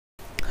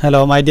Hello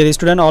my dear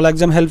student all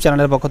exam help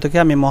চ্যানেলের পক্ষ থেকে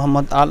আমি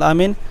মোহাম্মদ আল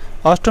আমিন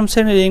অষ্টম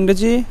শ্রেণীর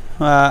ইংরেজি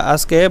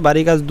আজকে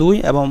বাড়ি কাজ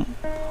 2 এবং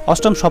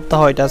অষ্টম সপ্তাহ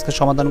এটা আজকে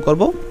সমাধান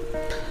করব।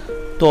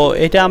 তো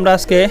এটা আমরা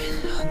আজকে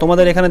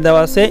তোমাদের এখানে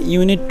দেওয়া আছে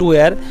ইউনিট 2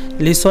 এর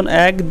লিসন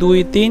 1 2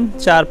 3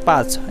 4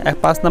 5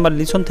 5 নাম্বার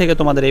লিসন থেকে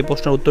তোমাদের এই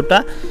প্রশ্নের উত্তরটা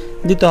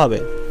দিতে হবে।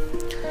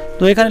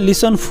 তো এখানে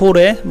লিসন 4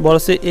 এ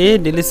বলছে এ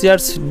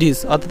ডিলিশিয়াস ডিশ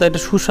অর্থাৎ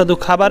একটা সুস্বাদু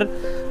খাবার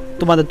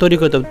তোমাদের তৈরি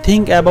করতে হবে।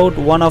 Think about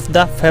one of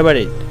the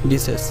favourite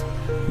dishes,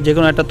 যে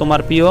কোনো একটা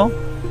তোমার প্রিয়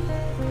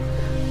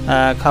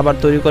খাবার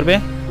তৈরি করবে।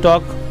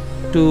 Talk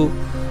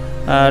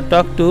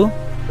to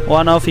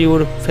one of your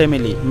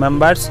family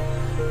members,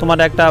 তোমার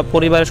একটা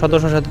পরিবারের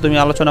সদস্যের সাথে তুমি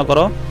আলোচনা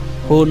করো।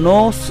 হু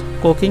নোস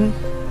কুকিং,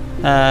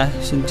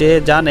 যে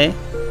জানে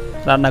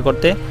রান্না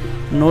করতে।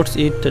 নোটস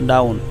ইট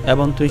ডাউন,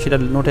 এবং তুমি সেটা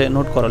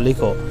নোট করো,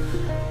 লিখো।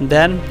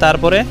 দেন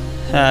তারপরে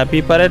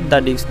প্রিপারেট দ্য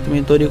ডিশ, তুমি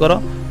তৈরি করো।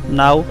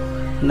 নাও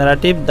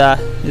নারেটিভ the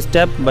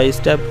step by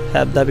step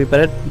have the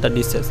প্রিপারেট the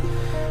dishes,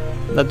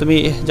 তুমি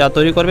যা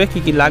তৈরি করবে কী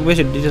কী লাগবে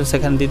সে ডিটেলস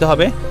সেখানে দিতে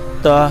হবে।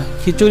 তো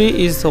খিচুড়ি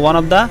is one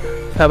of the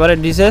favourite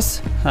dishes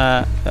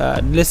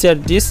delicious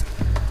dish,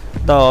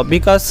 তো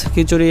বিকজ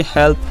খিচুড়ি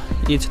হেল্প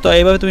ইজ। তো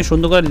এইভাবে তুমি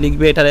সুন্দর করে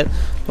লিখবে। এটারে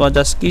তোমার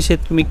জাস্ট কী সে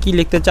তুমি কী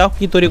লিখতে চাও,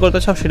 কী তৈরি করতে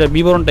চাও সেটার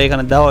বিবরণটা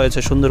এখানে দেওয়া হয়েছে,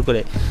 সুন্দর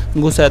করে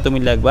গুছায় তুমি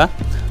লিখবা।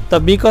 তো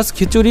because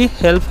khichuri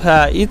help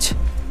is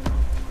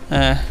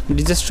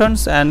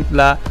digestions and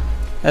the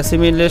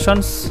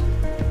assimilations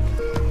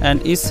and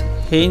is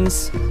hence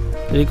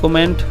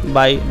recommended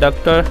by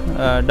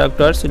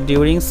doctors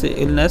during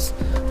illness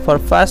for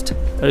fast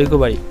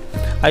recovery.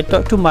 I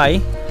talked to my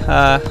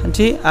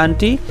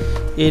auntie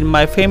in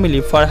my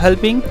family for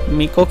helping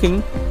me cooking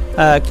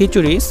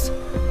khichuris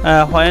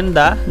when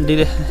the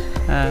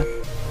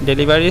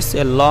delivery is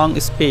a long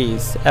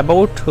space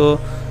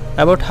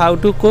about how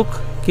to cook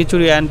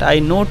khichuri, and I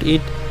note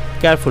it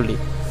carefully.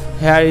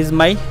 Here is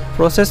my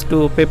process to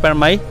prepare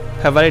my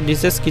favorite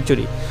dishes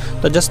খিচুড়ি।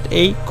 তো just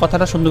এই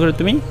কথাটা সুন্দর করে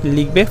তুমি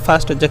লিখবে।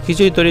 First যে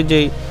খিচুড়ি তৈরি, যে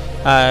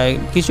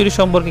খিচুড়ি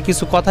সম্পর্কে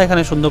কিছু কথা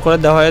এখানে সুন্দর করে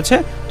দেওয়া হয়েছে,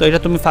 তো এটা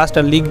তুমি ফার্স্ট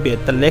লিখবে।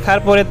 তা লেখার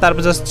পরে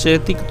তারপর জাস্ট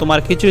তোমার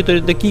খিচুড়ি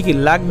তৈরিতে কী কী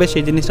লাগবে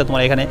সেই জিনিসটা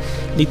তোমার এখানে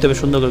লিখতে হবে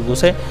সুন্দর করে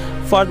গুছে।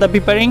 For the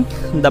preparing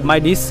the my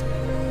dish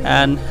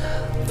and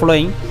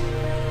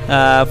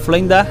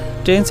flowing the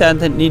trench and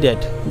needed,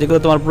 যেগুলো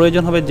তোমার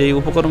প্রয়োজন হবে যেই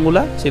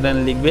উপকরণগুলো সেটা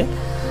লিখবে।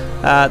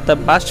 The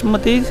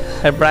basmati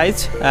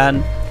rice and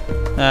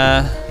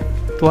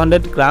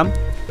 200 gram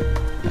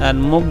and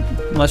mung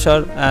masur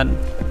and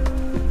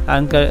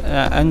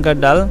angar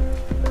dal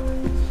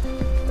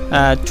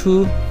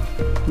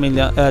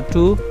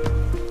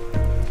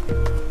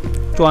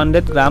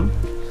 200 gram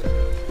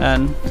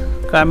and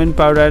cumin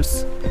powders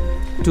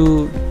 2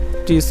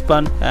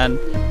 teaspoon and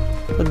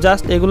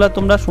just এগুলা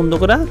তোমরা সুন্দর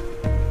করে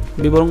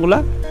বিবরণগুলো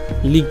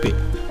লিখবে।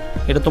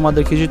 এটা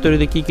তোমাদের খিচুড়ি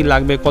তৈরিতে কী কী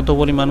লাগবে, কত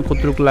পরিমাণ,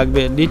 কতটুকু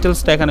লাগবে,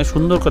 ডিটেলসটা এখানে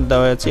সুন্দর করে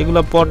দেওয়া হয়েছে। এগুলো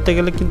পড়তে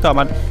গেলে কিন্তু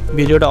আমার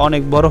ভিডিওটা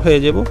অনেক বড় হয়ে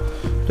যাব,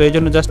 তো এই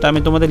জন্য জাস্ট আমি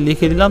তোমাদের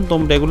লিখে দিলাম,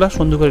 তোমরা এগুলো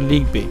সুন্দর করে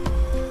লিখবে।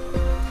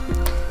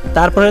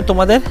 তারপরে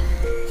তোমাদের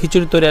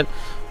খিচুড়ি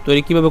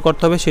তৈরি কীভাবে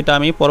করতে হবে সেটা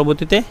আমি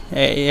পরবর্তীতে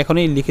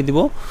এখনই লিখে দিব।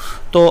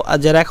 তো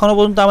যারা এখনও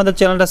পর্যন্ত আমাদের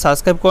চ্যানেলটা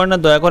সাবস্ক্রাইব করেন না,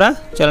 দয়া করে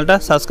চ্যানেলটা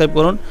সাবস্ক্রাইব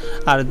করুন।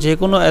 আর যে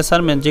কোনো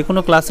অ্যাসাইনমেন্ট, যে কোনো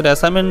ক্লাসের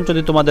অ্যাসাইনমেন্ট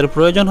যদি তোমাদের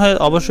প্রয়োজন হয়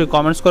অবশ্যই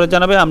কমেন্টস করে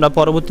জানাবে, আমরা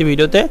পরবর্তী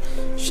ভিডিওতে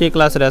সেই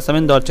ক্লাসের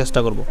অ্যাসাইনমেন্ট দেওয়ার চেষ্টা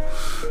করব।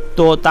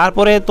 তো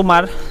তারপরে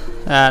তোমার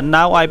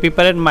now I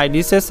prepared my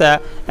dishes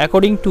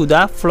according to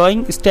the following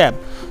step,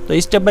 তো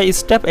স্টেপ বাই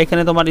স্টেপ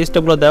এখানে তোমার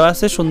স্টেপগুলো দেওয়া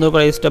আছে, সুন্দর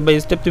করে স্টেপ বাই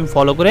স্টেপ তুমি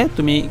ফলো করে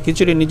তুমি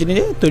খিচুড়ি নিজে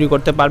নিজে তৈরি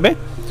করতে পারবে।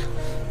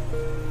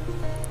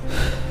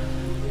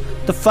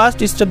 The first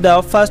step, the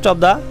first of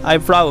the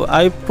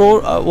I pour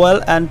oil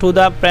into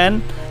the pan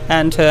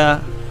and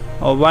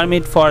warm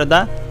it for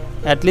the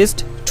at least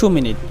 2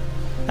 minutes.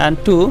 And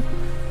 2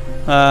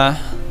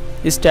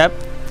 step,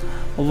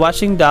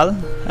 washing dal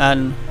and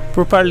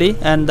properly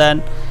and then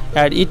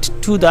add it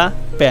to the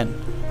pan.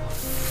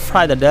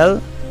 Fry the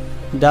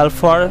dal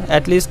for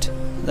at least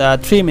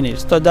 3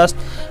 minutes. So just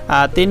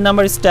 3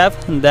 number step,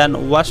 then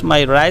wash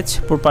my rice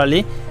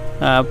properly,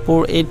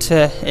 pour it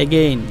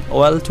again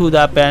oil to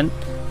the pan,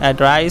 add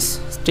rice,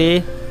 stir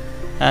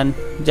and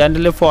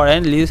gently for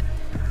at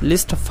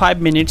least 5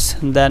 minutes,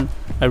 then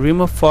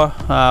remove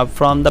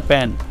from the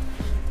pan.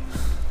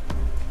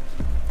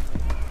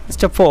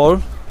 Step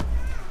 4,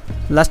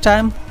 last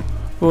time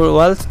pour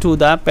oil to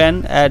the pan,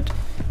 add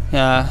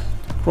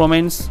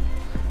cumin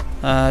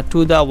to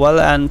the oil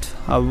and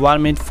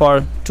warm it for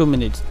 2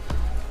 minutes.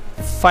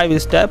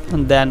 5 step,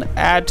 then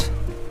add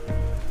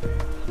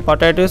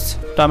potatoes,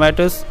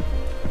 tomatoes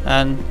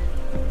and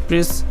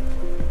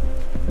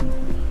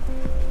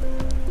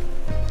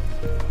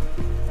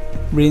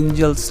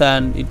brinjals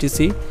and etc.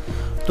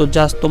 তো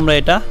just তোমরা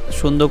এটা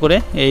সুন্দর করে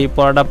এই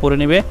পড়াটা পড়ে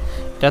নেবে,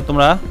 এটা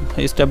তোমরা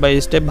স্টেপ বাই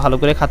স্টেপ ভালো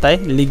করে খাতায়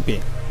লিখবে।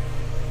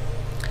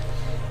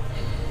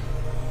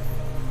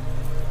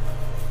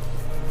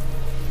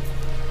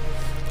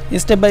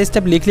 স্টেপ বাই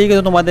স্টেপ লিখলেই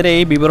কিন্তু তোমাদের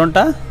এই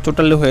বিবরণটা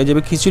টোটালি হয়ে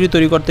যাবে। খিচুড়ি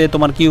তৈরি করতে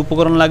তোমার কি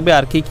উপকরণ লাগবে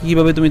আর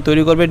কীভাবে তুমি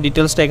তৈরি করবে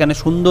ডিটেলসটা এখানে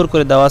সুন্দর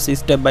করে দেওয়া আছে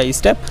স্টেপ বাই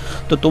স্টেপ।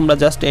 তো তোমরা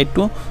জাস্ট A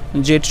to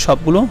Z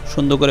সবগুলো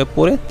সুন্দর করে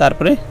পড়ে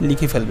তারপরে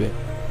লিখে ফেলবে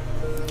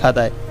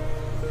খাতায়,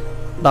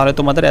 তাহলে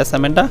তোমাদের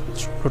অ্যাসাইনমেন্টটা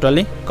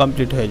টোটালি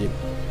কমপ্লিট হয়ে যাবে।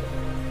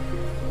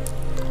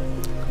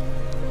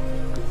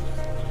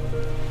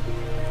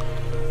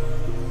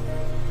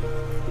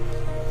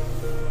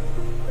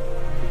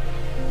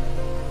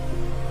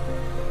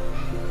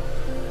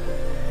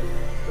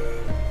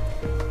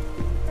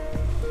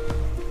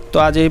 তো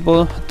আজ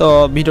তো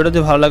ভিডিওটা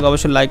যদি ভালো লাগে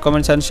অবশ্যই লাইক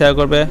কমেন্টস অ্যান্ড শেয়ার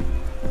করবে।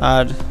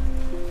 আর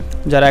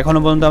যারা এখনও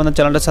পর্যন্ত আমাদের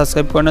চ্যানেলটা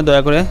সাবস্ক্রাইব করে না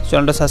দয়া করে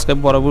চ্যানেলটা সাবস্ক্রাইব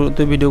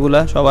পরবর্তী ভিডিওগুলো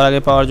সবার আগে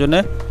পাওয়ার জন্য।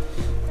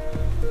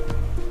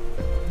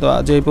 তো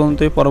আজ এই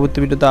পর্যন্তই, পরবর্তী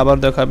ভিডিওতে আবার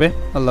দেখাবে।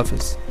 আল্লাহ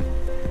হাফিজ।